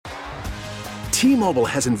T-Mobile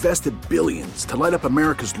has invested billions to light up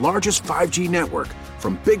America's largest 5G network,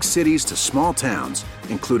 from big cities to small towns,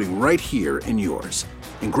 including right here in yours.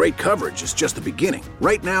 And great coverage is just the beginning.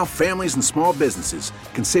 Right now, families and small businesses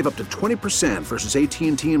can save up to 20% versus AT&T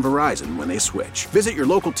and Verizon when they switch. Visit your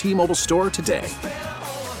local T-Mobile store today.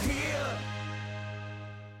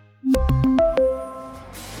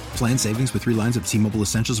 Plan savings with 3 lines of T-Mobile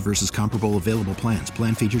Essentials versus comparable available plans.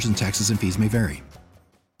 Plan features and taxes and fees may vary.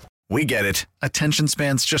 We get it. Attention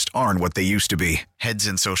spans just aren't what they used to be. Heads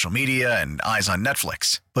in social media and eyes on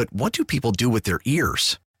Netflix. But what do people do with their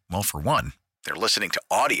ears? Well, for one, they're listening to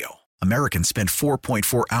audio. Americans spend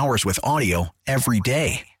 4.4 hours with audio every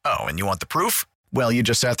day. Oh, and you want the proof? Well, you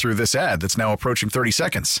just sat through this ad that's now approaching 30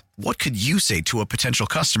 seconds. What could you say to a potential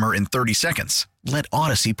customer in 30 seconds? Let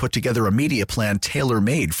Odyssey put together a media plan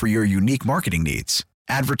tailor-made for your unique marketing needs.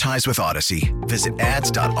 Advertise with Odyssey. Visit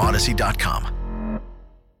ads.odyssey.com.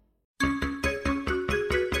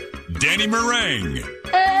 Danny Meringue.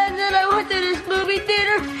 And then I went to this movie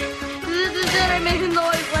theater, and then I made a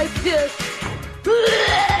noise like this.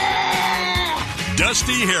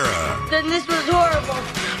 Dusty Hera. Then this was horrible.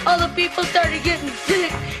 All the people started getting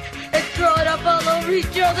sick and throwing up all over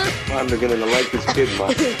each other. I'm beginning to like this kid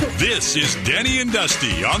much. This is Danny and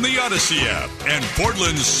Dusty on the Odyssey app and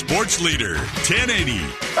Portland's sports leader, 1080.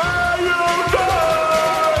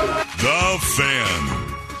 The Fan.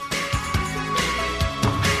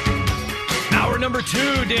 Hour number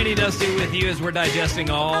 2, Danny Dusty with you as we're digesting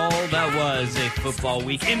all that was a football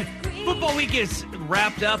week. And football week is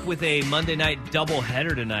wrapped up with a Monday night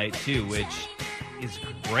doubleheader tonight, too, which is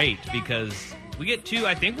great because we get 2,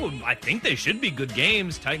 I think they should be good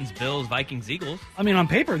games. Titans, Bills, Vikings, Eagles. I mean, on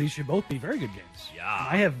paper, these should both be very good games. Yeah.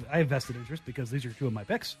 I have vested interest because these are 2 of my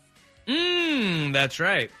picks. That's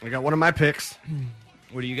right. I got one of my picks.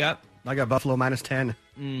 What do you got? I got Buffalo minus 10.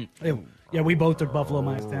 Yeah, we both took Buffalo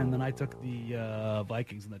minus 10, then I took the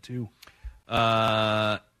Vikings in the 2.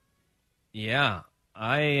 Yeah.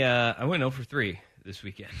 I went 0 for 3 this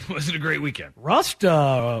weekend. Was it a great weekend? Rust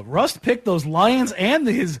picked those Lions and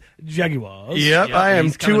his Jaguars. Yep, I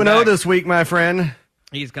am 2-0 this week, my friend.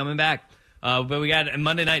 He's coming back. But we got a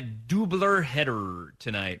Monday night doubler header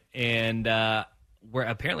tonight, and we're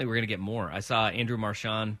going to get more. I saw Andrew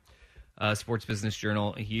Marchand, Sports Business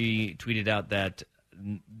Journal. He tweeted out that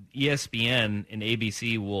ESPN and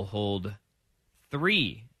ABC will hold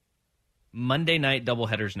 3 Monday night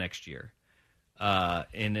doubleheaders next year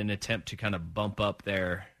in an attempt to kind of bump up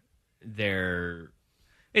their.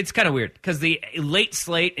 It's kind of weird because the late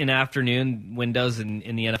slate and afternoon windows in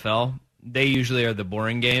the NFL, they usually are the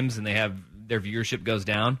boring games and their viewership goes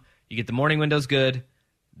down. You get the morning windows good,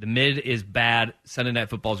 the mid is bad, Sunday Night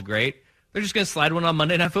Football is great. They're just going to slide one on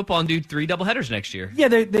Monday Night Football and do 3 doubleheaders next year. Yeah,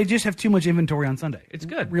 they just have too much inventory on Sunday. It's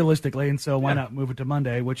good. Realistically, and so why not move it to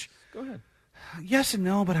Monday, which... Go ahead. Yes and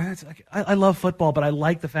no, but I love football, but I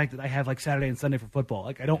like the fact that I have like Saturday and Sunday for football.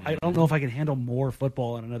 Like I don't know if I can handle more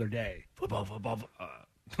football on another day. Football.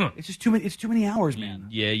 It's just too many. It's too many hours, man.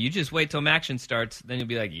 Yeah, you just wait till action starts, then you'll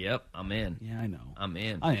be like, "Yep, I'm in." Yeah, I know. I'm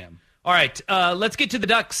in. I am. All right, let's get to the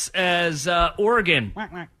Ducks as Oregon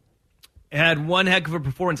had one heck of a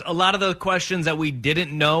performance. A lot of the questions that we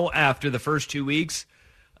didn't know after the first 2 weeks,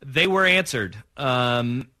 they were answered.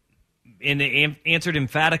 And answered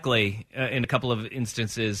emphatically in a couple of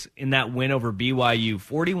instances in that win over BYU,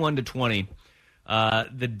 41-20.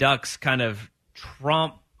 The Ducks kind of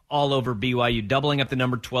tromp all over BYU, doubling up the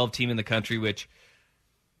number 12 team in the country, which...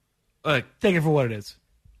 take it for what it is.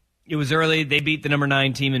 It was early. They beat the number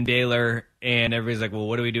 9 team in Baylor, and everybody's like, well,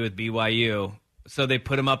 what do we do with BYU? So they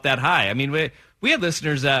put them up that high. I mean, we had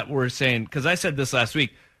listeners that were saying, because I said this last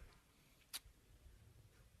week,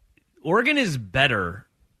 Oregon is better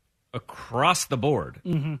across the board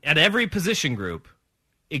at every position group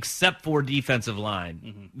except for defensive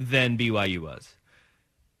line than BYU was.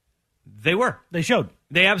 They were. They showed.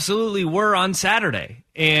 They absolutely were on Saturday.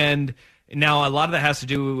 And now a lot of that has to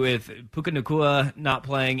do with Puka Nacua not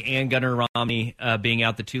playing and Gunnar Romney being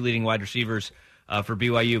out, the 2 leading wide receivers for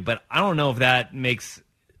BYU. But I don't know if that makes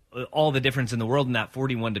all the difference in the world in that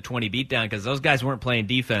 41-20 beatdown because those guys weren't playing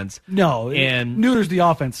defense. No. And neuters the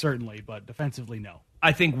offense, certainly, but defensively, no.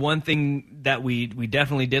 I think one thing that we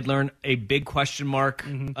definitely did learn, a big question mark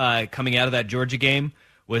coming out of that Georgia game,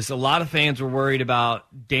 was a lot of fans were worried about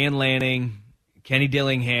Dan Lanning, Kenny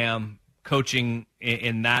Dillingham coaching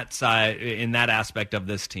in that side, in that aspect of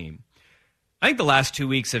this team. I think the last 2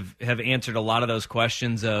 weeks have answered a lot of those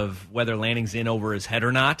questions of whether Lanning's in over his head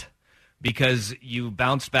or not, because you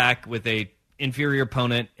bounced back with a inferior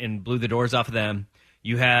opponent and blew the doors off of them.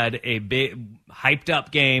 You had a big,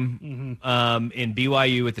 hyped-up game in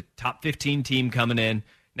BYU with the top 15 team coming in.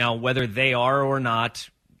 Now, whether they are or not,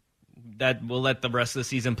 that we'll let the rest of the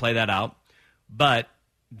season play that out. But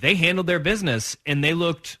they handled their business, and they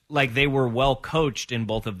looked like they were well coached in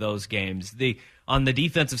both of those games. On the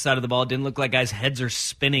defensive side of the ball, it didn't look like guys' heads are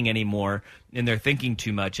spinning anymore and they're thinking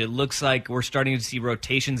too much. It looks like we're starting to see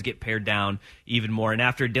rotations get pared down even more. And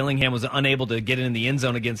after Dillingham was unable to get in the end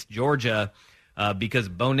zone against Georgia because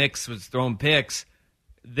Bo Nix was throwing picks,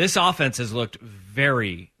 this offense has looked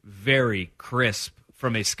very, very crisp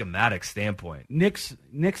from a schematic standpoint. Nix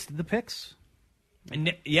the picks?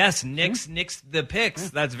 Yes, Nix the picks.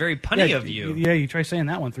 That's very punny of you. Yeah, you try saying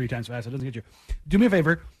that one 3 times fast. It doesn't get you. Do me a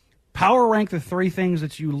favor. Power rank the 3 things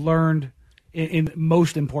that you learned in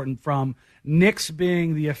most important from Nix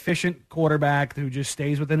being the efficient quarterback who just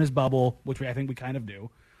stays within his bubble, which I think we kind of do.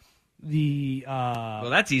 Well,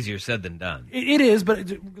 that's easier said than done. It is, but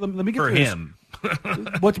let me get for through him.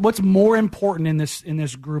 What's more important in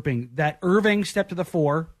this grouping? That Irving stepped to the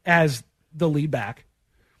fore as the lead back,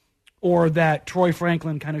 or that Troy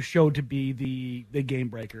Franklin kind of showed to be the game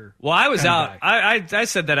breaker? Well, I was out. I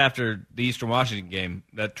said that after the Eastern Washington game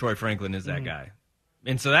that Troy Franklin is that guy.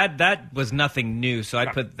 And so that was nothing new. So I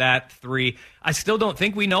put that 3. I still don't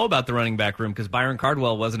think we know about the running back room because Byron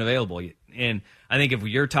Cardwell wasn't available. And I think if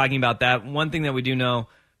you're talking about that, one thing that we do know,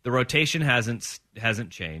 the rotation hasn't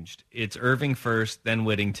changed. It's Irving first, then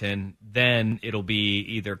Whittington, then it'll be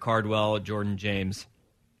either Cardwell or Jordan James.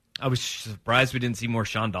 I was surprised we didn't see more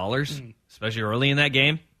Sean Dollars, especially early in that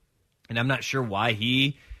game. And I'm not sure why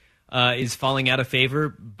he is falling out of favor.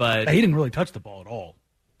 But he didn't really touch the ball at all.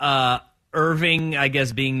 Irving, I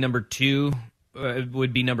guess, being number 2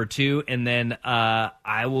 would be number 2. And then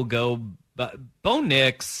I will go Bo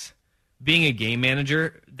Nix being a game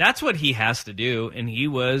manager. That's what he has to do. And he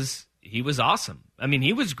was awesome. I mean,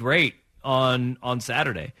 he was great on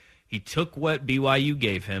Saturday. He took what BYU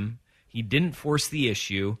gave him. He didn't force the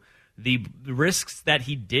issue. The risks that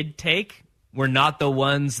he did take were not the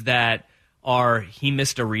ones that he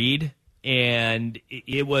missed a read, and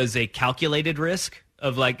it was a calculated risk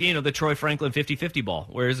of the Troy Franklin 50-50 ball,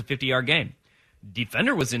 where it's a 50-yard game.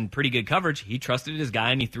 Defender was in pretty good coverage. He trusted his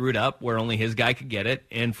guy, and he threw it up where only his guy could get it,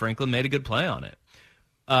 and Franklin made a good play on it.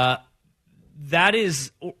 That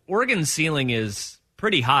is, Oregon's ceiling is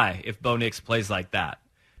pretty high if Bo Nix plays like that.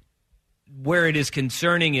 Where it is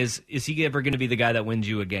concerning is he ever going to be the guy that wins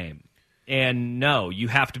you a game? And no, you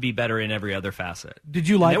have to be better in every other facet. Did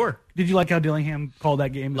you like how Dillingham called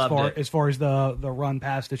that game as far as the run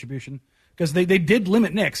pass distribution? Because they did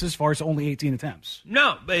limit Nix as far as only 18 attempts.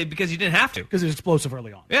 No, because you didn't have to. Because it was explosive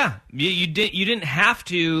early on. Yeah, you didn't have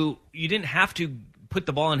to. You didn't have to put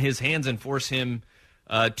the ball in his hands and force him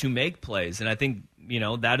to make plays. And I think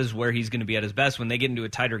that is where he's going to be at his best. When they get into a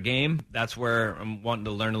tighter game, that's where I'm wanting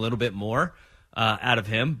to learn a little bit more out of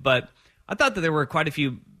him. But I thought that there were quite a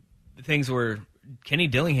few things where Kenny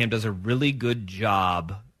Dillingham does a really good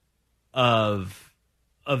job of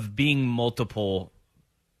being multiple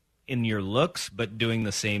in your looks, but doing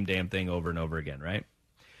the same damn thing over and over again, right?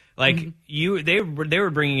 They were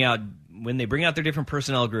bringing out, when they bring out their different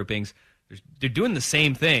personnel groupings, they're doing the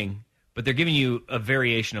same thing, but they're giving you a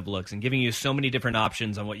variation of looks and giving you so many different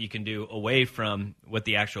options on what you can do away from what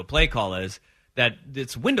the actual play call is, that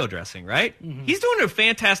it's window dressing, right? Mm-hmm. He's doing a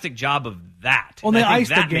fantastic job of that. Well, they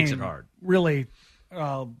iced the game makes it hard. Really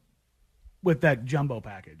with that jumbo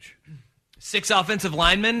package. 6 offensive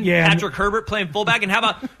linemen, yeah. Patrick Herbert playing fullback, and how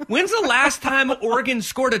about, when's the last time Oregon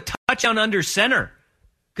scored a touchdown under center?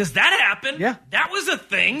 Because that happened. Yeah. That was a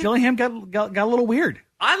thing. Dillingham got a little weird.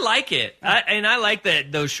 I like it. I like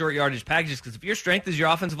those short yardage packages, because if your strength is your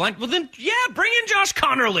offensive line, well then, yeah, bring in Josh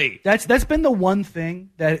Connerly. That's been the one thing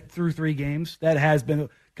that through 3 games that has been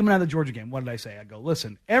coming out of the Georgia game. What did I say? I go,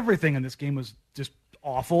 listen, everything in this game was just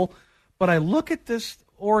awful, but I look at this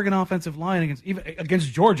Oregon offensive line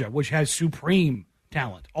against Georgia, which has supreme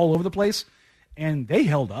talent all over the place, and they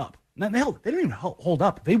held up. They didn't even hold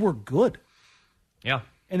up. They were good. Yeah.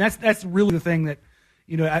 And that's really the thing that,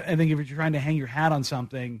 I think if you're trying to hang your hat on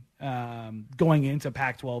something going into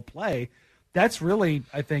Pac-12 play, that's really,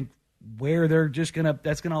 I think, where they're just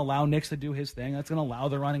that's going to allow Nix to do his thing. That's going to allow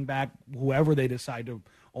the running back, whoever they decide to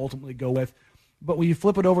ultimately go with. But when you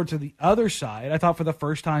flip it over to the other side, I thought for the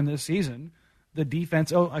first time this season, the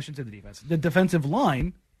defensive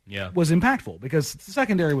line was impactful, because the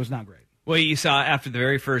secondary was not great. Well, you saw after the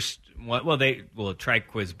very first one,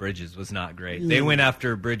 Triquiz Bridges was not great. They went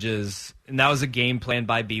after Bridges, and that was a game plan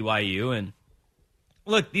by BYU. And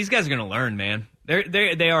look, these guys are going to learn, man.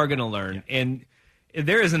 They are going to learn. Yeah. And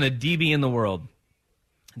there isn't a DB in the world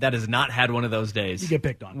that has not had one of those days. You get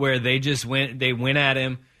picked on. Where they went at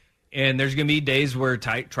him, and there's going to be days where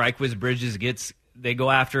Trikwizz Bridges they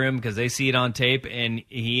go after him because they see it on tape, and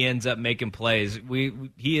he ends up making plays.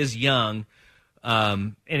 He is young,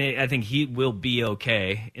 and I think he will be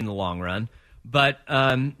okay in the long run. But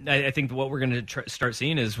I think what we're going to start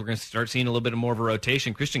seeing is we're going to start seeing a little bit more of a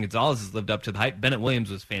rotation. Christian Gonzalez has lived up to the hype. Bennett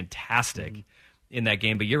Williams was fantastic in that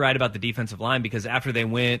game. But you're right about the defensive line, because after they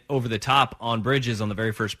went over the top on Bridges on the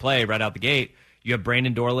very first play right out the gate, you have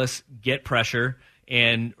Brandon Dorlus get pressure,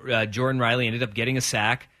 and Jordan Riley ended up getting a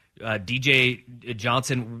sack. DJ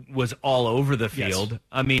Johnson was all over the field. Yes.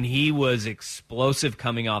 I mean, he was explosive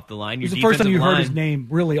coming off the line. It was the first time you heard his name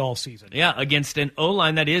really all season. Yeah, against an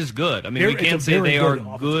O-line that is good. I mean, we can't say they are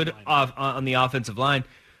good on the offensive line.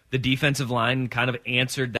 The defensive line kind of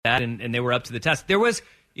answered that, and they were up to the test. There was,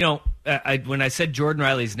 when I said Jordan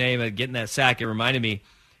Riley's name and getting that sack, it reminded me,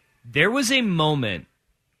 there was a moment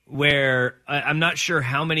where I'm not sure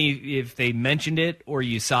if they mentioned it or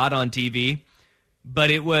you saw it on TV,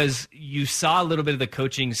 but you saw a little bit of the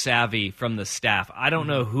coaching savvy from the staff. I don't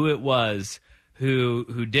know who it was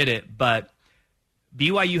who did it, but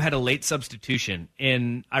BYU had a late substitution.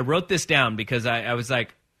 And I wrote this down because I was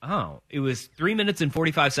like, oh, it was 3 minutes and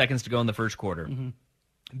 45 seconds to go in the first quarter. Mm-hmm.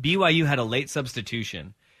 BYU had a late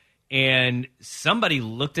substitution, and somebody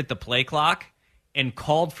looked at the play clock and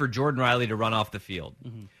called for Jordan Riley to run off the field.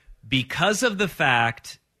 Mm-hmm. Because of the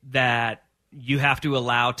fact that you have to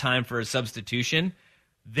allow time for a substitution,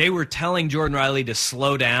 they were telling Jordan Riley to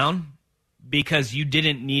slow down because you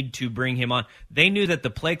didn't need to bring him on. They knew that the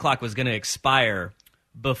play clock was going to expire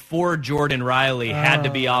before Jordan Riley had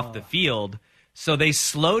to be off the field. So they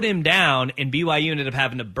slowed him down, and BYU ended up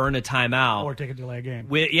having to burn a timeout. Or take a delay game.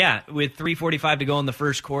 With 3:45 to go in the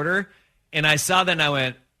first quarter. And I saw that and I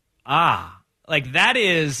went, like that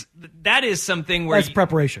is something where that's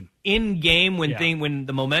preparation. In game when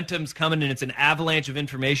the momentum's coming and it's an avalanche of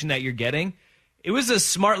information that you're getting, it was a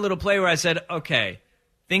smart little play where I said, okay,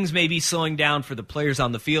 things may be slowing down for the players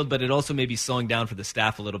on the field, but it also may be slowing down for the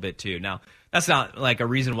staff a little bit too. Now, that's not like a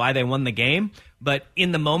reason why they won the game, but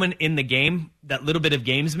in the moment in the game, that little bit of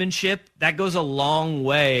gamesmanship, that goes a long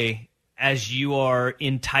way as you are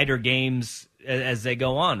in tighter games as they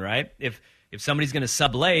go on, right? If somebody's going to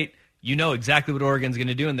sub late, you know exactly what Oregon's going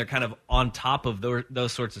to do, and they're kind of on top of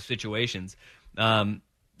those sorts of situations.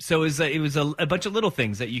 So it was a bunch of little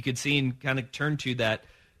things that you could see and kind of turn to that,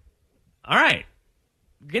 all right,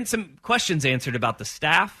 getting some questions answered about the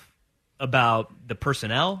staff, about the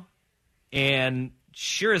personnel, and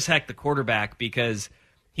sure as heck the quarterback, because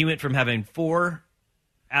he went from having 4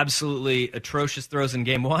 absolutely atrocious throws in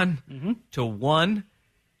game 1 to 1,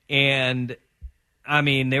 and I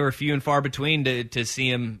mean, they were few and far between to see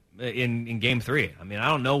him in game 3. I mean, I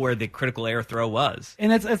don't know where the critical error throw was.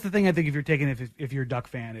 And that's the thing I think if you're a Duck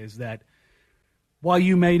fan is that while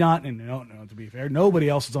you may not, and no, to be fair, nobody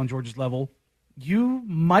else is on Georgia's level, you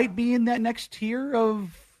might be in that next tier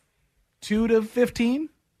of 2 to 15.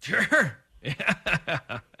 Sure.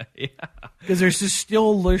 Yeah. Because there's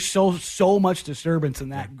so much disturbance in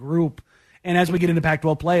that group. And as we get into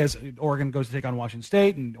Pac-12 play, as Oregon goes to take on Washington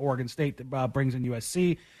State and Oregon State brings in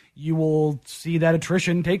USC, you will see that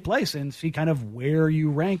attrition take place and see kind of where you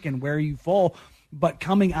rank and where you fall. But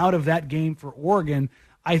coming out of that game for Oregon,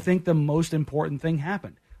 I think the most important thing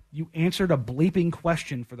happened. You answered a bleeping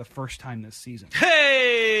question for the first time this season.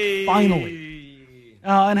 Hey! Finally.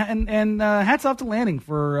 And hats off to Lanning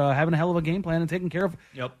for having a hell of a game plan and taking care of.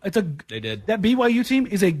 Yep, they did. That BYU team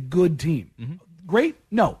is a good team. Mm-hmm. Great?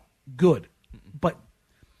 No, good. But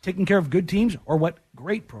taking care of good teams are what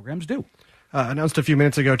great programs do. Announced a few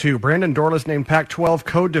minutes ago too. Brandon Dorlus named Pac-12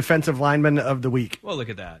 Co-Defensive Lineman of the Week. Well, look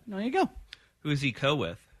at that. There you go. Who's he co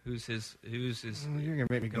with? Who's his? You're gonna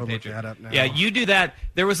make me go look that up now. Yeah, you do that.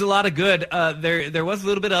 There was a lot of good. There was a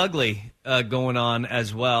little bit of ugly going on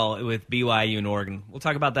as well with BYU and Oregon. We'll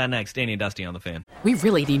talk about that next. Danny and Dusty on the Fan. We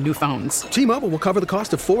really need new phones. T-Mobile will cover the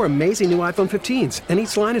cost of 4 amazing new iPhone 15s, and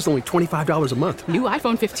each line is only $25 a month. New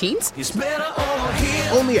iPhone 15s? It's better over here.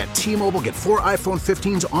 Only at T-Mobile, get 4 iPhone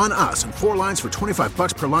 15s on us and 4 lines for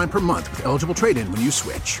 $25 per line per month with eligible trade-in when you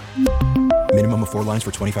switch. Minimum of 4 lines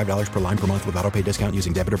for $25 per line per month with autopay discount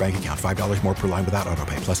using debit or bank account. $5 more per line without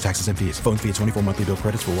autopay, plus taxes and fees. Phone fee at 24 monthly bill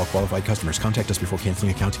credits for well-qualified customers. Contact us before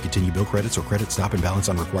canceling account to continue bill credits or credit stop and balance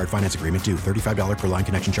on required finance agreement due. $35 per line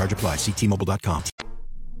connection charge applies. See T-Mobile.com.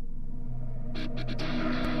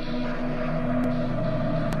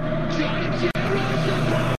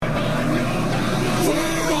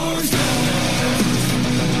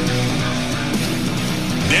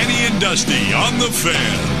 Danny and Dusty on the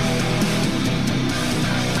Fan.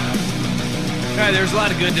 right, there's a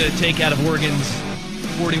lot of good to take out of Oregon's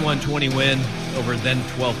 41-20 win over then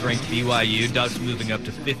 12th ranked BYU. Ducks moving up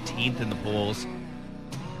to 15th in the polls.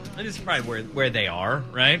 And this is probably where they are,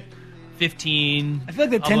 right? 15. I feel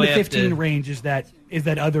like the 10 to 15 range is that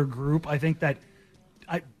other group. I think that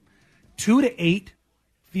 2 to 8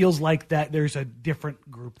 feels like that there's a different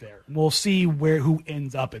group there. We'll see who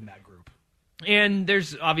ends up in that group. And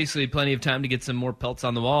there's obviously plenty of time to get some more pelts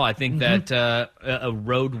on the wall. I think that a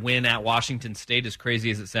road win at Washington State, as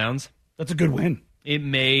crazy as it sounds, that's a good win. It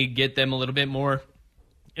may get them a little bit more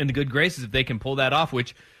in the good graces if they can pull that off,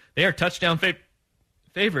 which they are touchdown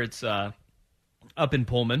favorites up in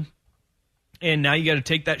Pullman. And now you got to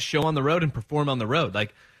take that show on the road and perform on the road.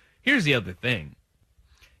 Like, here's the other thing,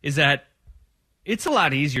 is that it's a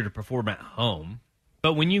lot easier to perform at home.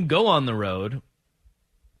 But when you go on the road,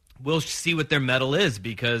 we'll see what their mettle is,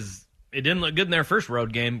 because it didn't look good in their first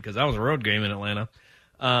road game, because that was a road game in Atlanta.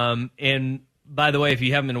 And by the way, if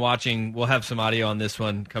you haven't been watching, we'll have some audio on this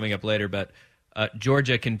one coming up later, but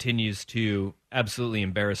Georgia continues to absolutely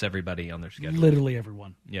embarrass everybody on their schedule. Literally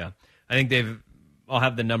everyone. Yeah. I think I'll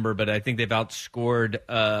have the number, but I think they've outscored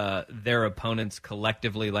their opponents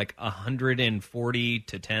collectively like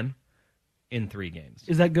 140-10 in 3 games.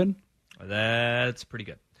 Is that good? That's pretty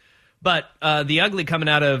good. But the ugly coming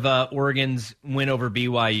out of Oregon's win over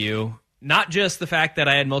BYU, not just the fact that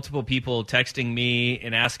I had multiple people texting me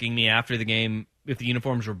and asking me after the game if the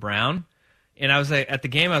uniforms were brown. And I was like, at the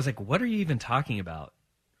game, I was like, what are you even talking about?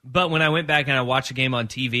 But when I went back and I watched the game on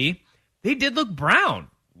TV, they did look brown.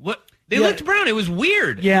 They looked brown. It was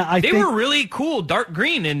weird. Yeah, they were really cool, dark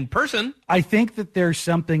green in person. I think that there's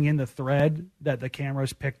something in the thread that the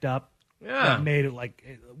cameras picked up that made it, like,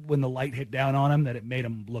 when the light hit down on them, that it made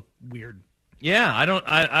them look weird. Yeah, I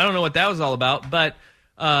don't know what that was all about, but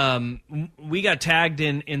we got tagged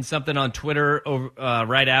in something on Twitter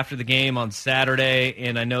right after the game on Saturday,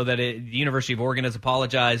 and I know that the University of Oregon has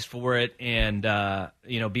apologized for it, and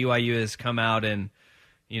BYU has come out and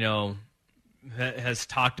has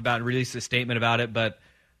talked about, released a statement about it. But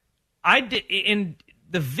in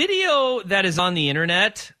the video that is on the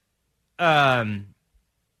internet,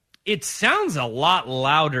 it sounds a lot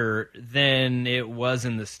louder than it was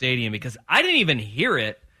in the stadium, because I didn't even hear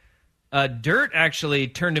it. Dirt actually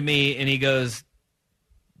turned to me and he goes,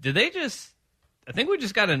 I think we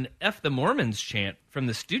just got an F the Mormons chant from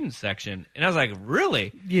the student section. And I was like,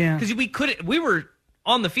 really? Yeah. Because we were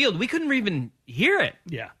on the field. We couldn't even hear it.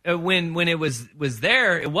 Yeah. When it was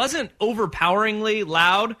there, it wasn't overpoweringly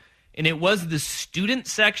loud, and it was the student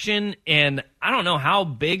section, and I don't know how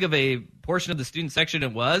big of a portion of the student section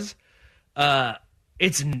it was.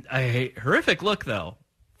 It's a horrific look, though,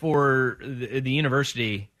 for the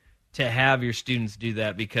university to have your students do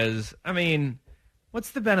that, because, I mean,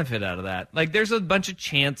 what's the benefit out of that? Like, there's a bunch of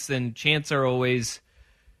chants, and chants are always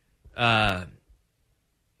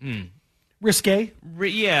risque.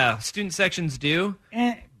 Yeah, student sections do.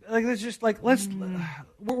 And like, it's just like,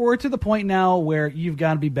 we're to the point now where you've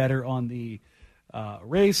got to be better on the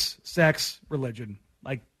race, sex, religion,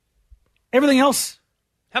 like everything else.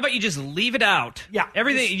 How about you just leave it out? Yeah,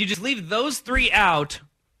 everything. You just leave those 3 out,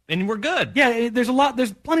 and we're good. Yeah, there's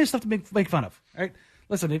plenty of stuff to make fun of. Right?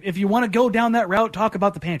 Listen, if you want to go down that route, talk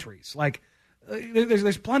about the pantries. Like,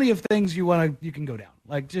 there's plenty of things you can go down.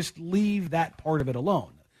 Like, just leave that part of it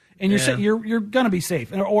alone, and you're gonna be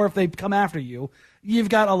safe. Or if they come after you, you've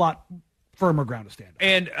got a lot firmer ground to stand on.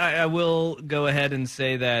 And I will go ahead and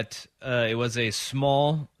say that it was a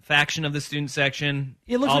small faction of the student section,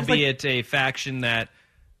 albeit a faction that,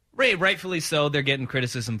 rightfully so, they're getting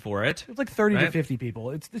criticism for it. It's like 30 to 50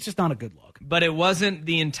 people. It's just not a good look. But it wasn't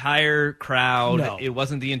the entire crowd. No. It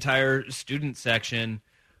wasn't the entire student section.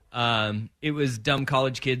 It was dumb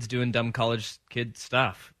college kids doing dumb college kid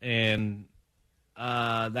stuff. And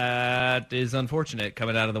that is unfortunate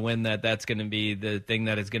coming out of the win. That's going to be the thing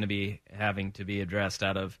that is going to be having to be addressed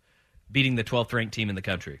out of beating the 12th ranked team in the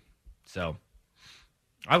country. So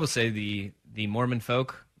I will say the Mormon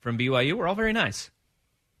folk from BYU were all very nice,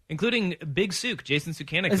 including Big Sook, Jason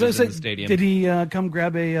Sukanik, who was in the stadium. Did he come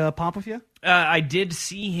grab a pop with you? I did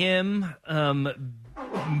see him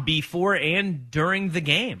before and during the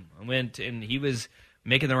game. I went, and he was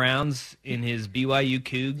making the rounds in his BYU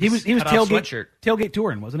Cougs. He was tailgate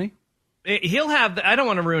touring, wasn't he? He'll have. I don't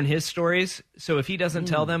want to ruin his stories, so if he doesn't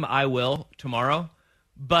tell them, I will tomorrow.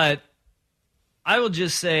 But I will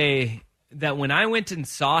just say that when I went and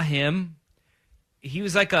saw him, he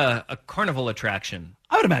was like a carnival attraction.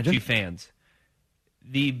 I would imagine to fans.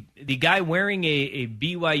 The guy wearing a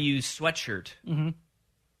BYU sweatshirt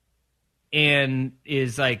and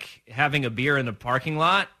is like having a beer in the parking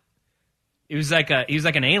lot He was like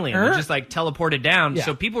an alien that just like teleported down. Yeah.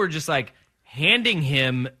 So people were just like handing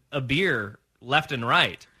him a beer left and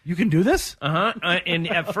right. You can do this? And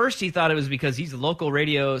at first he thought it was because he's a local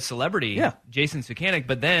radio celebrity, Jason Suchanek,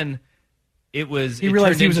 but then he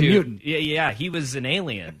realized he was a mutant. Yeah, he was an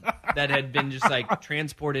alien that had been just like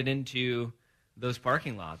transported into those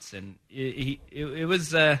parking lots, and it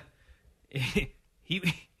was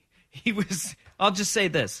he was. I'll just say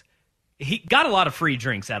this: he got a lot of free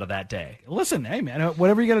drinks out of that day. Listen, hey man,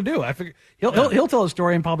 whatever you got to do. I figure he'll tell a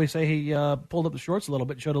story and probably say he pulled up the shorts a little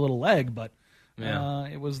bit, and showed a little leg, but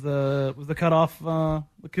it was the cut off the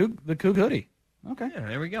Coug hoodie. Okay, yeah,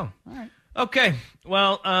 there we go. All right. Okay,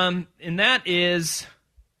 well, and that is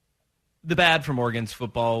the bad from Oregon's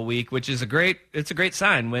football week, which is a great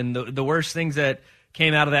sign when the worst things that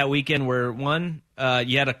came out of that weekend were, one,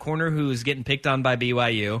 you had a corner who was getting picked on by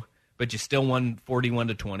BYU, but you still won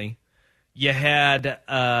 41-20. You had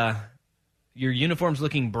your uniforms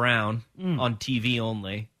looking brown on TV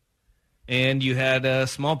only, and you had a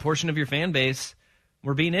small portion of your fan base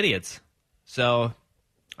were being idiots. So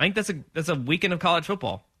I think that's a weekend of college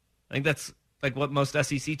football. I think that's like what most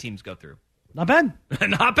SEC teams go through. Not bad.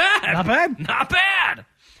 Not bad. Not bad. Not bad.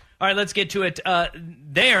 All right, let's get to it.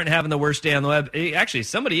 They aren't having the worst day on the web. Actually,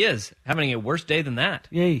 somebody is having a worse day than that.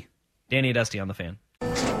 Yay. Danny and Dusty on the Fan.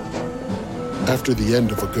 After the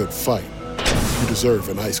end of a good fight, you deserve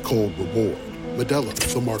an ice-cold reward. Modelo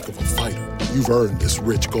is the mark of a fighter. You've earned this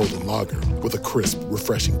rich golden lager with a crisp,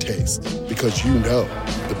 refreshing taste. Because you know,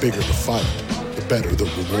 the bigger the fight, the better the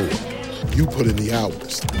reward. You put in the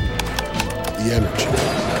hours, the energy,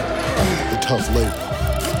 the tough labor.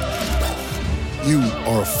 You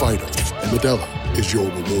are a fighter, and Modelo is your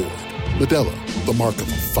reward. Modelo, the mark of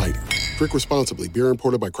a fighter. Drink responsibly. Beer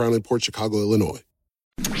imported by Crown Imports, Chicago, Illinois.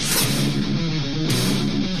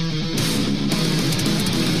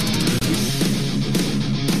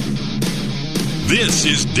 This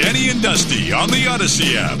is Danny and Dusty on the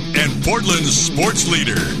Odyssey app and Portland's sports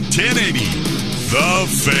leader, 1080, The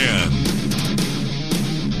Fan.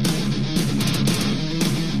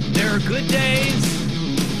 There are good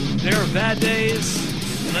days, there are bad days,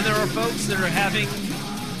 and then there are folks that are having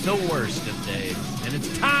the worst of days. And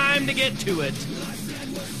it's time to get to it.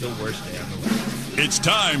 The worst day on the web. It's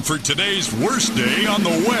time for today's worst day on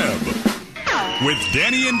the web. With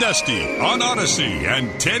Danny and Dusty on Odyssey and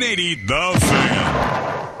 1080 The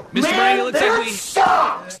Fan. Mr. Brady, looks like we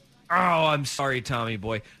sucks. Oh, I'm sorry, Tommy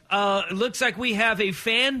boy. It looks like we have a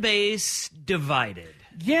fan base divided.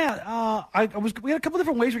 Yeah, we had a couple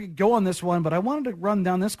different ways we could go on this one, but I wanted to run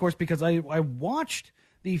down this course because I watched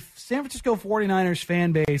the San Francisco 49ers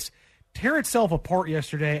fan base tear itself apart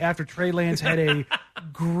yesterday after Trey Lance had a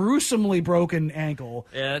gruesomely broken ankle.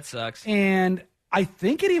 Yeah, that sucks. And I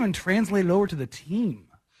think it even translated over to the team.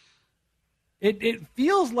 It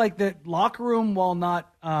feels like that locker room, while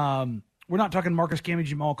not we're not talking Marcus Camby,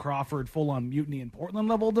 Jamal Crawford, full-on mutiny in Portland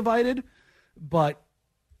level divided, but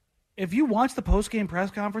if you watch the post-game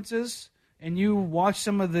press conferences and you watch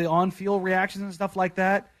some of the on-field reactions and stuff like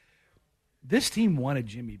that, this team wanted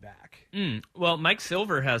Jimmy back. Well, Mike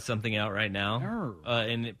Silver has something out right now.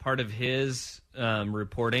 In part of his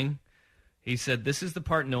reporting, he said, "This is the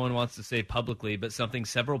part no one wants to say publicly, but something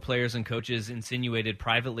several players and coaches insinuated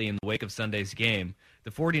privately in the wake of Sunday's game. The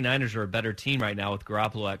 49ers are a better team right now with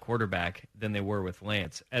Garoppolo at quarterback than they were with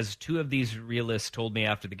Lance. As two of these realists told me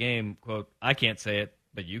after the game, quote, I can't say it,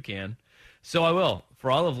 but you can. So I will. For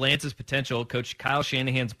all of Lance's potential, Coach Kyle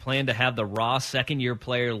Shanahan's plan to have the raw second-year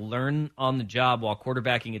player learn on the job while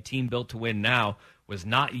quarterbacking a team built to win now was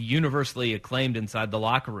not universally acclaimed inside the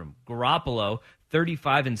locker room. Garoppolo,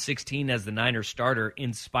 35-16 as the Niners starter,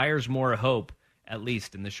 inspires more hope, at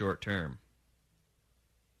least in the short term."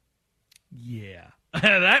 Yeah.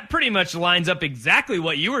 That pretty much lines up exactly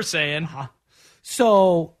what you were saying.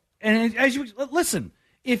 So, and as you listen,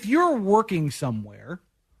 if you're working somewhere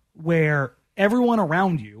where everyone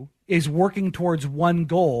around you is working towards one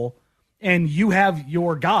goal and you have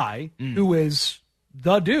your guy who is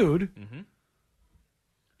the dude,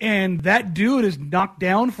 and that dude is knocked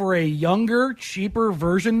down for a younger, cheaper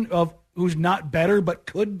version of who's not better but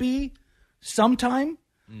could be sometime,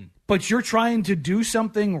 but you're trying to do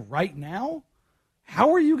something right now,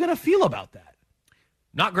 how are you going to feel about that?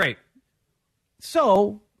 Not great.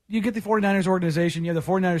 So you get the 49ers organization, you have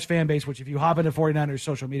the 49ers fan base, which if you hop into 49ers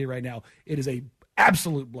social media right now, it is a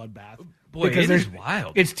absolute bloodbath. Boy, because it is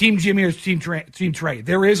wild. It's Team Jimmy or Team Trey.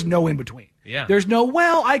 There is no in between. Yeah. There's no,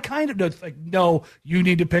 well, I kind of know. It's like, no, you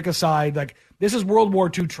need to pick a side. Like, this is World War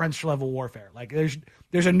II trench level warfare. Like, there's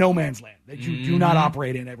a no man's land that you do not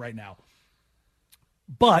operate in it right now.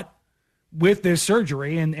 But with this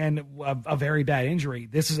surgery and a very bad injury,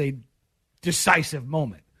 this is a decisive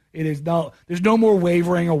moment. It is there's no more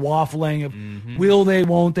wavering or waffling of will they,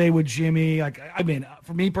 won't they with Jimmy. Like, I mean,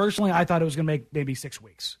 for me personally, I thought it was going to make maybe 6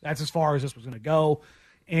 weeks. That's as far as this was going to go.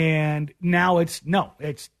 And now it's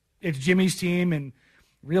Jimmy's team. And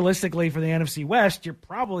realistically for the NFC West, you're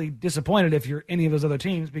probably disappointed if you're any of those other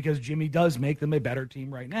teams because Jimmy does make them a better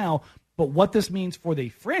team right now. But what this means for the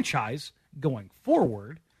franchise going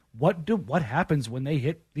forward, what happens when they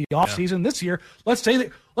hit the offseason this year? Let's say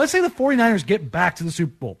the 49ers get back to the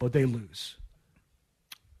Super Bowl, but they lose.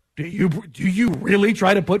 Do you really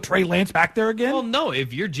try to put Trey Lance back there again? Well, no.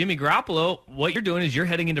 If you're Jimmy Garoppolo, what you're doing is you're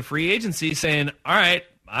heading into free agency saying, all right,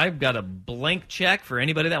 I've got a blank check for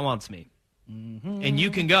anybody that wants me. And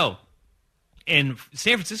you can go. And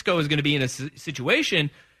San Francisco is going to be in a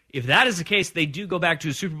situation, if that is the case, they do go back to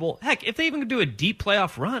a Super Bowl. Heck, if they even do a deep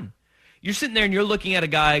playoff run, you're sitting there and you're looking at a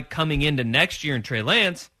guy coming into next year in Trey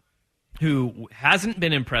Lance who hasn't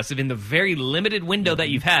been impressive in the very limited window that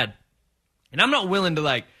you've had. And I'm not willing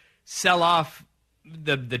to sell off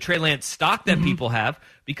the Trey Lance stock that people have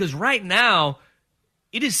because right now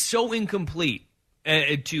it is so incomplete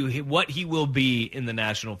to what he will be in the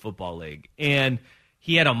National Football League. And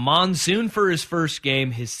he had a monsoon for his first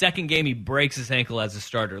game. His second game, he breaks his ankle as a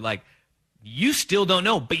starter. You still don't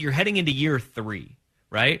know, but you're heading into year 3.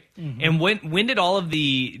 Right? And when did all of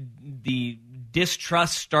the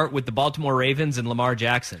distrust start with the Baltimore Ravens and Lamar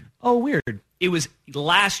Jackson? Oh, weird. It was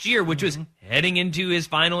last year, which was heading into his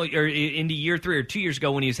final, or into year 3, or 2 years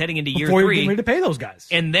ago when he was heading into year 3. Before he was ready to pay those guys.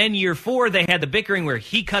 And then year 4, they had the bickering where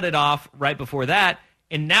he cut it off right before that,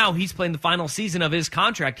 and now he's playing the final season of his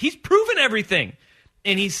contract. He's proven everything,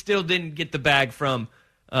 and he still didn't get the bag from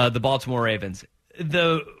the Baltimore Ravens.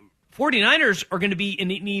 The 49ers are going to be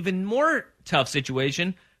in an even more tough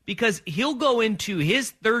situation because he'll go into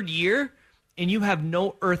his 3rd year and you have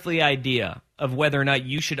no earthly idea of whether or not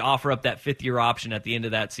you should offer up that 5th year option at the end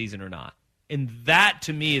of that season or not. And that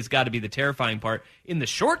to me has got to be the terrifying part. In the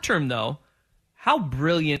short term though, how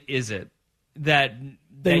brilliant is it that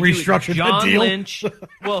they restructured John the deal? Lynch,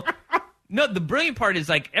 well, no, the brilliant part is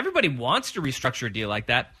everybody wants to restructure a deal like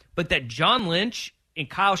that, but that John Lynch and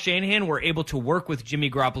Kyle Shanahan were able to work with Jimmy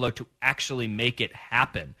Garoppolo to actually make it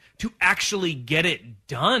happen, to actually get it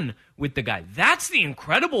done with the guy. That's the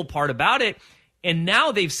incredible part about it. And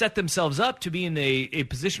now they've set themselves up to be in a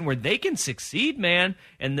position where they can succeed, man.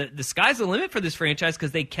 And the sky's the limit for this franchise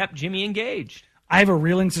because they kept Jimmy engaged. I have a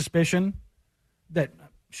reeling suspicion that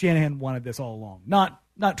Shanahan wanted this all along.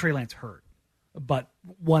 Not Trey Lance hurt, but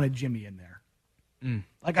wanted Jimmy in there.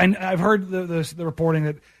 I've heard the reporting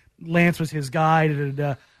that Lance was his guy.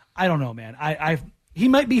 I don't know, man. He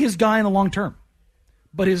might be his guy in the long term,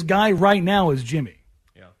 but his guy right now is Jimmy.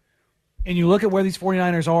 Yeah. And you look at where these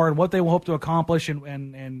 49ers are and what they will hope to accomplish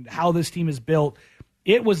and how this team is built.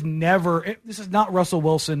 It was never. This is not Russell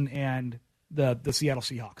Wilson and the Seattle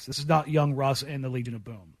Seahawks. This is not young Russ and the Legion of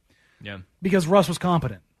Boom. Yeah. Because Russ was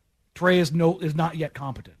competent. Trey is not yet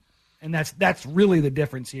competent, and that's really the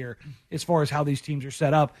difference here as far as how these teams are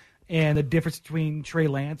set up. And the difference between Trey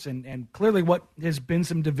Lance and clearly what has been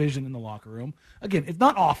some division in the locker room. Again, it's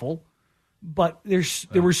not awful, but there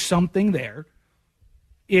was something there.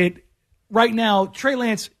 Right now, Trey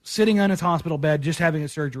Lance sitting on his hospital bed, just having a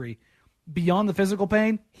surgery, beyond the physical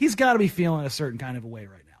pain, he's got to be feeling a certain kind of a way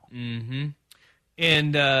right now. Mm-hmm.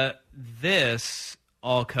 And this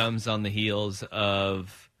all comes on the heels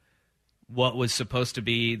of what was supposed to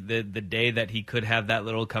be the day that he could have that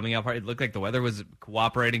little coming out party. It looked like the weather was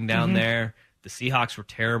cooperating down there. The Seahawks were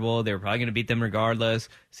terrible. They were probably going to beat them regardless.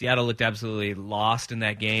 Seattle looked absolutely lost in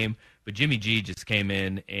that game. But Jimmy G just came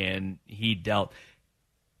in and he dealt.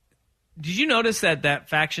 Did you notice that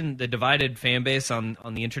faction, the divided fan base on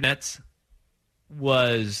the internets,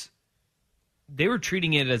 they were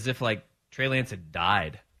treating it as if Trey Lance had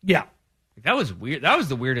died. Yeah. That was weird. That was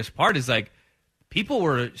the weirdest part is people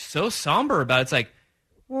were so somber about it. It's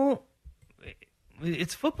well,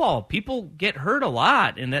 it's football. People get hurt a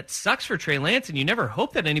lot, and that sucks for Trey Lance, and you never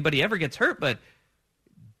hope that anybody ever gets hurt, but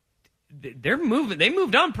they're moving. They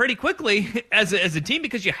moved on pretty quickly as a team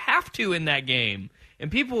because you have to in that game.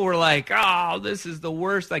 And people were like, oh, this is the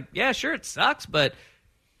worst. Yeah, sure, it sucks, but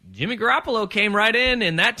Jimmy Garoppolo came right in,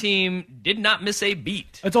 and that team did not miss a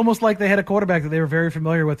beat. It's almost like they had a quarterback that they were very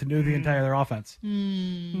familiar with and knew the entire their offense.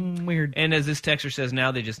 Weird. And as this texter says,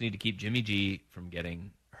 now they just need to keep Jimmy G from getting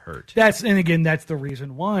hurt. That's the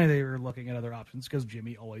reason why they were looking at other options, because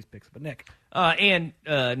Jimmy always picks up a nick. And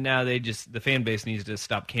now the fan base needs to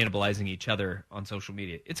stop cannibalizing each other on social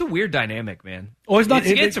media. It's a weird dynamic, man. Oh, it's not.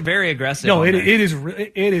 It's very aggressive. No, it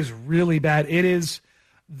is really bad. It is.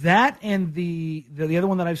 That and the other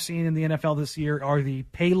one that I've seen in the NFL this year are the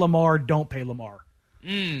pay Lamar, don't pay Lamar.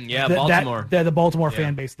 Baltimore. The Baltimore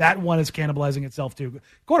fan base. That one is cannibalizing itself too.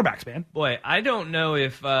 Quarterbacks, man. Boy, I don't know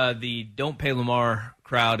if the don't pay Lamar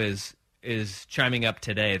crowd is chiming up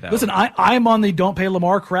today, though. Listen, I'm on the don't pay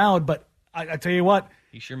Lamar crowd, but I tell you what.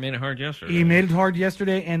 He sure made it hard yesterday. He made it hard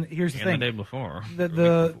yesterday, and here's the thing. The day before.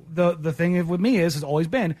 The thing with me has always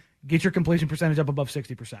been get your completion percentage up above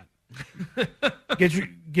 60%.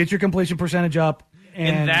 get your completion percentage up,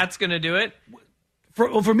 and that's going to do it.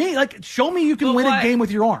 For me, like, show me you can win a game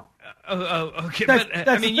with your arm. Okay.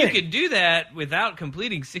 That's you could do that without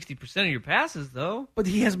completing 60% of your passes, though. But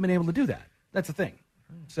he hasn't been able to do that. That's the thing.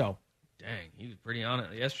 So, dang, he was pretty on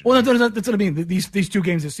it yesterday. Well, that's what I mean. These 2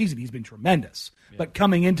 games this season, he's been tremendous. Yeah. But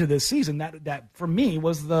coming into this season, that for me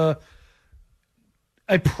was a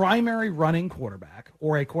primary running quarterback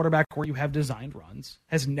or a quarterback where you have designed runs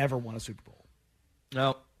has never won a Super Bowl.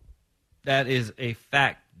 No, that is a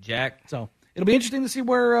fact, Jack. So it'll be interesting to see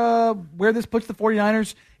where this puts the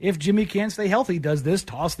 49ers. If Jimmy can't stay healthy, does this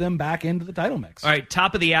toss them back into the title mix? All right,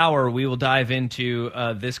 top of the hour, we will dive into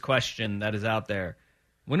this question that is out there.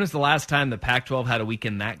 When was the last time the Pac-12 had a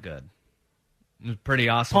weekend that good? It was pretty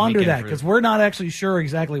awesome. Ponder that, because we're not actually sure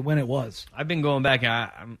exactly when it was. I've been going back.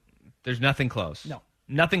 There's nothing close. No.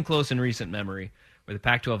 Nothing close in recent memory where the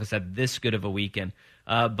Pac-12 has had this good of a weekend.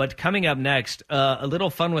 But coming up next, a little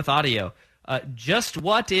fun with audio. Just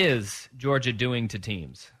what is Georgia doing to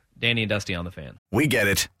teams? Danny and Dusty on the Fan. We get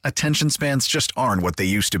it. Attention spans just aren't what they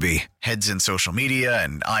used to be. Heads in social media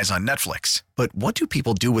and eyes on Netflix. But what do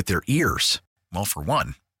people do with their ears? Well, for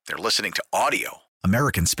one, they're listening to audio.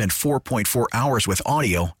 Americans spend 4.4 hours with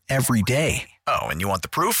audio every day. Oh, and you want the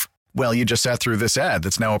proof? Well, you just sat through this ad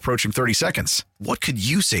that's now approaching 30 seconds. What could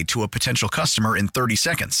you say to a potential customer in 30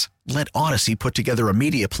 seconds? Let Odyssey put together a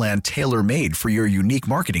media plan tailor-made for your unique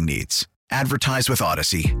marketing needs. Advertise with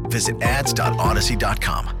Odyssey. Visit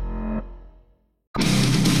ads.odyssey.com.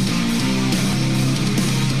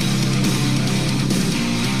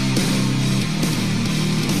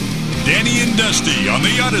 Danny and Dusty on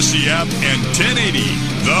the Odyssey app and 1080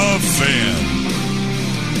 The Fan.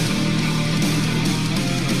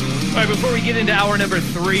 All right, before we get into hour number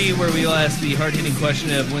 3, where we'll ask the hard-hitting question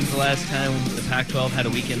of when's the last time the Pac-12 had a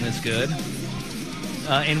weekend this good,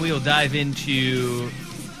 and we will dive into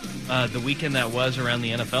the weekend that was around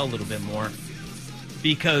the NFL a little bit more,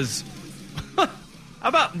 because how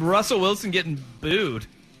about Russell Wilson getting booed?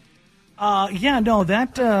 Not in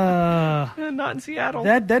Seattle.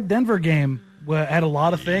 That Denver game had a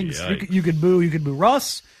lot of things. You could boo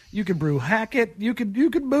Russ. You could boo Hackett. You could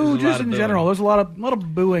boo just in general. There's a lot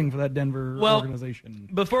of booing for that Denver organization.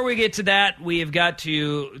 Before we get to that, we have got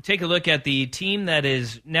to take a look at the team that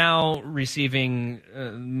is now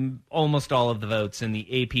receiving almost all of the votes in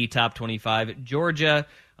the AP Top 25. Georgia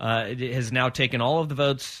has now taken all of the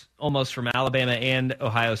votes almost from Alabama and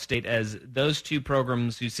Ohio State, as those 2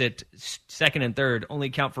 programs who sit second and third only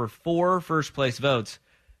count for 4 first-place votes.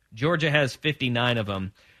 Georgia has 59 of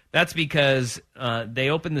them. That's because they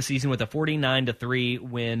opened the season with a 49-3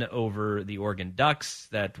 win over the Oregon Ducks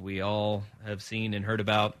that we all have seen and heard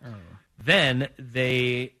about. Oh. Then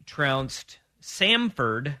they trounced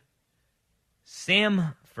Samford,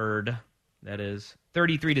 that is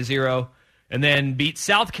 33-0, and then beat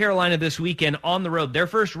South Carolina this weekend on the road. Their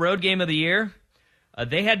first road game of the year,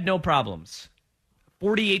 they had no problems.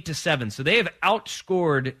 48-7. So they have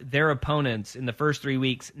outscored their opponents in the first 3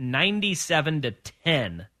 weeks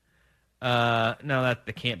 97-10. No,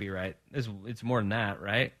 that can't be right. It's more than that,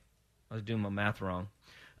 right? I was doing my math wrong.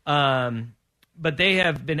 But they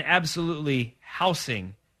have been absolutely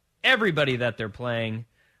housing everybody that they're playing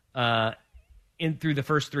through the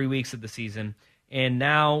first 3 weeks of the season. And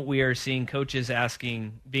now we are seeing coaches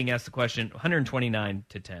being asked the question,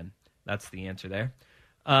 129-10. That's the answer there.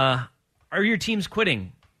 Are your teams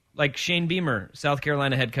quitting? Like Shane Beamer, South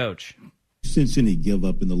Carolina head coach. Since any give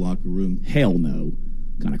up in the locker room? Hell no.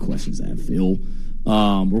 What kind of questions that, Phil?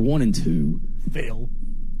 We're 1-2. Phil.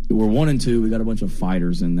 We're 1-2. We got a bunch of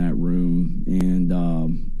fighters in that room, and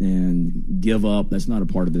give up. That's not a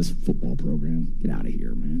part of this football program. Get out of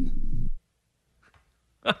here, man.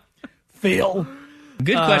 Phil.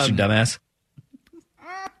 Good question, dumbass.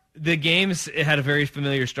 The games had a very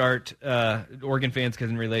familiar start. Oregon fans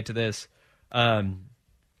can relate to this.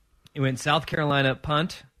 It went South Carolina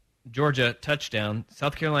punt, Georgia touchdown,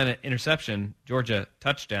 South Carolina interception, Georgia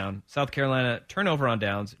touchdown, South Carolina turnover on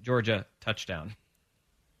downs, Georgia touchdown.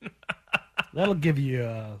 That'll give you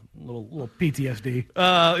a little PTSD.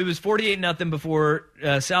 It was 48-0 before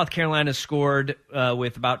South Carolina scored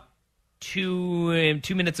with about 2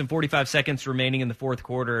 minutes and 45 seconds remaining in the fourth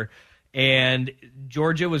quarter, and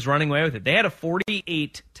Georgia was running away with it. They had a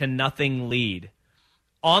 48-0 lead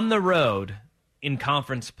on the road in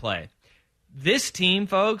conference play. This team,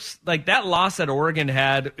 folks, like that loss that Oregon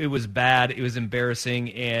had, it was bad, it was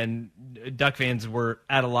embarrassing, and Duck fans were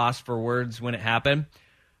at a loss for words when it happened.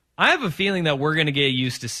 I have a feeling that we're going to get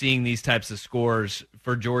used to seeing these types of scores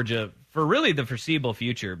for Georgia for really the foreseeable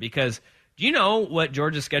future, because do you know what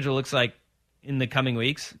Georgia's schedule looks like in the coming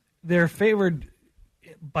weeks? They're favored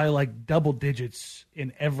by like double digits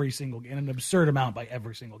in an absurd amount by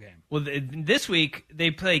every single game. Well, this week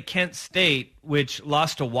they play Kent State, which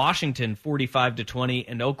lost to Washington 45-20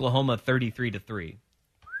 and Oklahoma 33-3.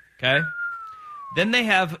 Okay? Then they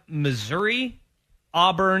have Missouri,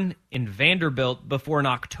 Auburn, and Vanderbilt before an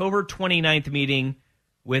October 29th meeting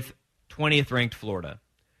with 20th ranked Florida.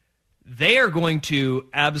 They are going to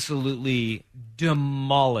absolutely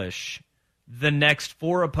demolish the next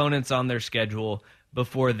 4 opponents on their schedule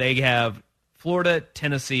before they have Florida,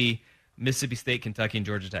 Tennessee, Mississippi State, Kentucky, and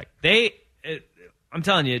Georgia Tech. I'm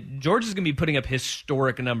telling you, Georgia's going to be putting up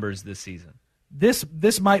historic numbers this season.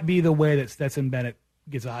 This might be the way that Stetson Bennett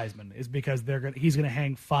gets a Heisman, is because he's going to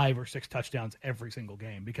hang 5 or 6 touchdowns every single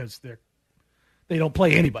game because they don't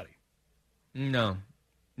play anybody. No,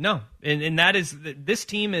 and that is, this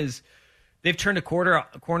team is, they've turned a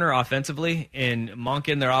corner offensively, and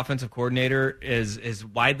Monken, their offensive coordinator, has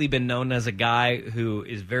widely been known as a guy who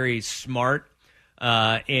is very smart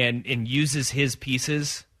and uses his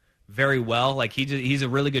pieces very well. Like he's a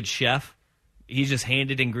really good chef. He's just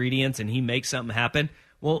handed ingredients and he makes something happen.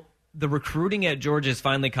 Well, the recruiting at Georgia has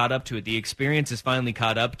finally caught up to it. The experience has finally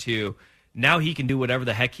caught up to, now he can do whatever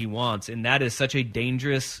the heck he wants, and that is such a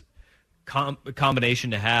dangerous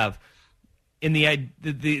combination to have. And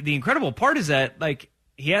the incredible part is that, like,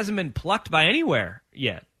 he hasn't been plucked by anywhere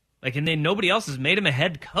yet. Like, and then nobody else has made him a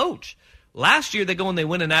head coach. Last year they go and they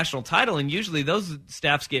win a national title, and usually those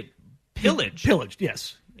staffs get pillaged. Pillaged,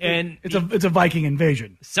 yes. And it's a Viking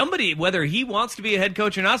invasion. Somebody, whether he wants to be a head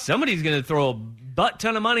coach or not, somebody's going to throw a butt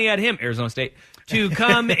ton of money at him, Arizona State, to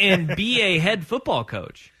come and be a head football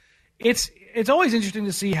coach. It's always interesting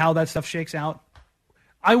to see how that stuff shakes out.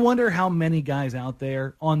 I wonder how many guys out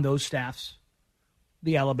there on those staffs,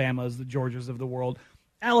 the Alabamas, the Georgias of the world.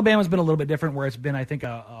 Alabama's been a little bit different, where it's been, I think,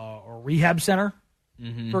 a rehab center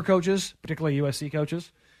for coaches, particularly USC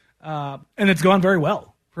coaches. And it's gone very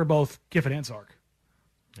well for both Kiffin and Sark.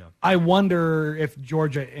 Yeah. I wonder if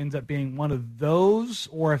Georgia ends up being one of those,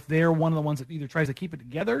 or if they're one of the ones that either tries to keep it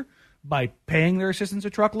together by paying their assistants a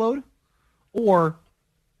truckload, or,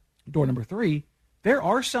 door number 3, there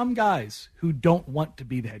are some guys who don't want to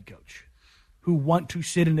be the head coach, who want to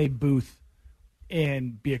sit in a booth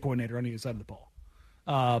and be a coordinator on either side of the ball.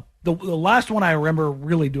 The last one I remember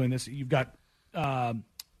really doing this, you've got,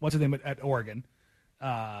 what's his name at Oregon?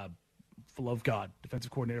 For love of God,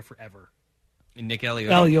 defensive coordinator forever. And Nick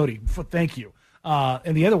Elliott. Thank you.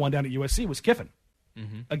 And the other one down at USC was Kiffin,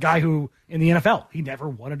 a guy who, in the NFL, he never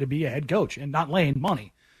wanted to be a head coach, and not laying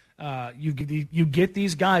money. You get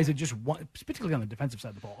these guys that just want, particularly on the defensive side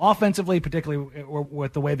of the ball. Offensively, particularly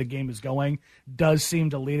with the way the game is going, does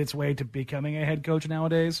seem to lead its way to becoming a head coach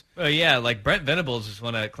nowadays. Well, yeah, like Brent Venables is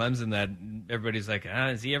one at Clemson that everybody's like,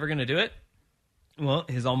 is he ever going to do it? Well,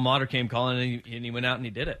 his alma mater came calling, and he went out and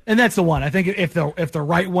he did it. And that's the one. I think if the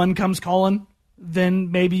right one comes calling,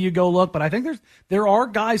 then maybe you go look. But I think there are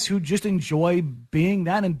guys who just enjoy being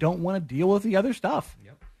that and don't want to deal with the other stuff.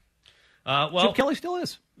 Yep. Chip Kelly still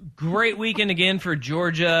is. Great weekend again for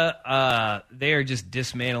Georgia. They are just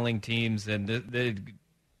dismantling teams, and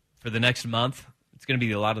for the next month, it's going to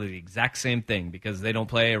be a lot of the exact same thing, because they don't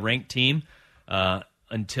play a ranked team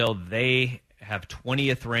until they have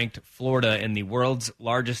 20th ranked Florida in the world's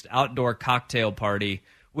largest outdoor cocktail party,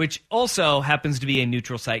 which also happens to be a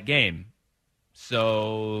neutral site game.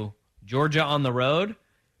 So Georgia on the road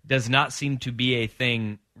does not seem to be a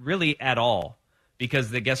thing really at all,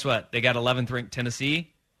 because guess what? They got 11th ranked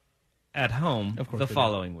Tennessee at home the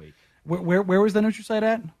following week. Where was the neutral site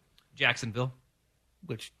at? Jacksonville.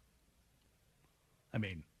 Which, I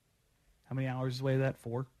mean, how many hours away is that?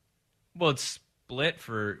 4? Well, it's split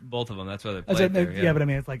for both of them. That's why they play there. Yeah, but I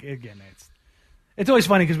mean, it's like, again, it's always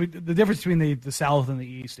funny because the difference between the South and the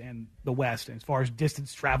East and the West, as far as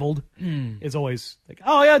distance traveled, is always like,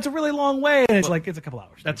 oh yeah, it's a really long way, and it's a couple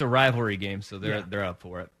hours. That's a rivalry game, so they're up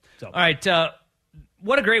for it. So. All right,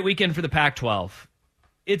 what a great weekend for the Pac-12.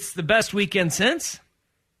 It's the best weekend since.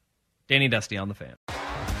 Danny Dusty on the Fan.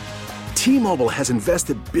 T-Mobile has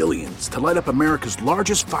invested billions to light up America's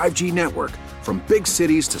largest 5G network, from big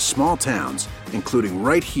cities to small towns, including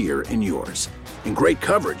right here in yours. And great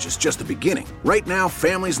coverage is just the beginning. Right now,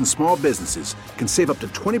 families and small businesses can save up to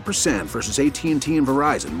 20% versus AT&T and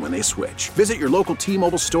Verizon when they switch. Visit your local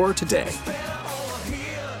T-Mobile store today.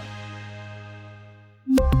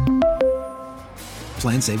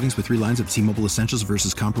 Plan savings with 3 lines of T-Mobile Essentials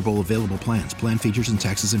versus comparable available plans. Plan features and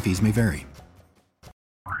taxes and fees may vary.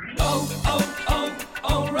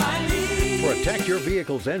 Protect your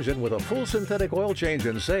vehicle's engine with a full synthetic oil change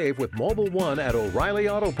and save with Mobil 1 at O'Reilly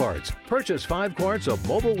Auto Parts. Purchase 5 quarts of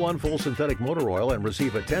Mobil 1 full synthetic motor oil and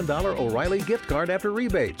receive a $10 O'Reilly gift card after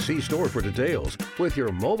rebate. See store for details. With your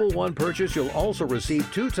Mobil 1 purchase, you'll also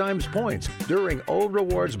receive 2 times points during O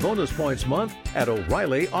Rewards Bonus Points Month at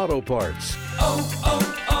O'Reilly Auto Parts.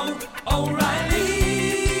 O'Reilly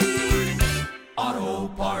Auto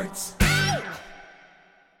Parts.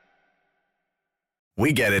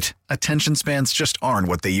 We get it. Attention spans just aren't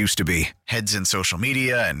what they used to be. Heads in social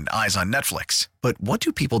media and eyes on Netflix. But what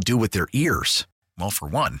do people do with their ears? Well, for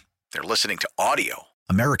one, they're listening to audio.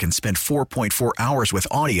 Americans spend 4.4 hours with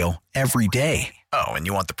audio every day. Oh, and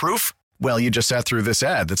you want the proof? Well, you just sat through this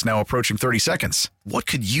ad that's now approaching 30 seconds. What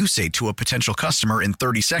could you say to a potential customer in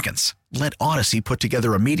 30 seconds? Let Odyssey put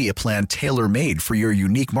together a media plan tailor-made for your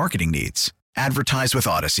unique marketing needs. Advertise with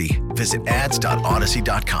Odyssey. Visit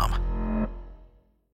ads.odyssey.com.